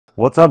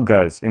What's up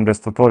guys, in this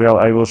tutorial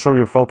I will show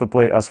you how to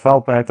play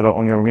Asphalt Nitro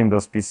on your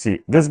Windows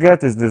PC. This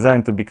guide is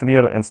designed to be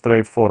clear and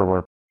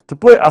straightforward. To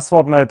play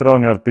Asphalt Nitro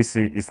on your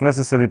PC, it's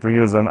necessary to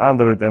use an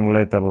Android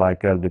emulator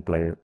like LD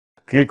Player.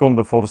 Click on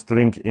the first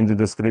link in the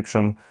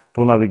description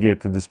to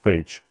navigate to this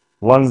page.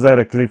 Once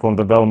there, click on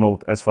the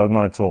Download Asphalt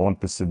Nitro on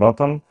PC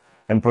button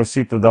and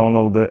proceed to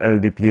download the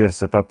LD Player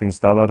Setup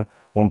installer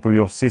onto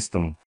your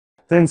system.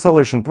 The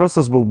installation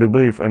process will be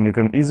brief and you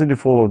can easily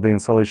follow the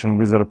installation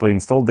wizard to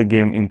install the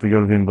game into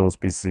your Windows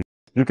PC.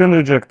 You can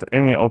reject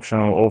any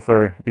optional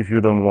offer if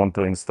you don't want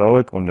to install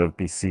it on your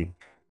PC.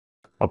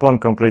 Upon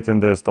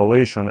completing the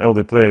installation,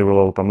 LD Player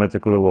will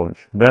automatically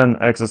launch. Then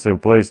access your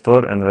Play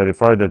Store and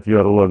verify that you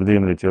are logged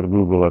in with your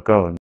Google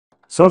account.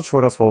 Search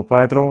for Asphalt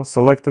Nitro,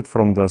 select it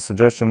from the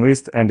suggestion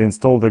list and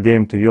install the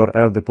game to your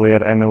LD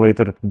Player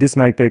emulator. This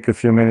might take a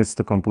few minutes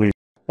to complete.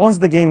 Once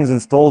the game is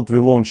installed, we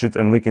launch it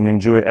and we can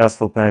enjoy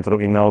Asphalt Nitro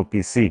in our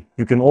PC.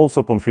 You can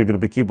also configure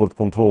the keyboard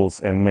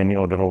controls and many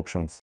other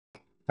options.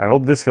 I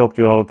hope this helped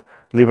you out.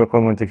 Leave a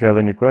comment if you have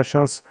any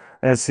questions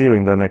and see you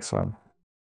in the next one.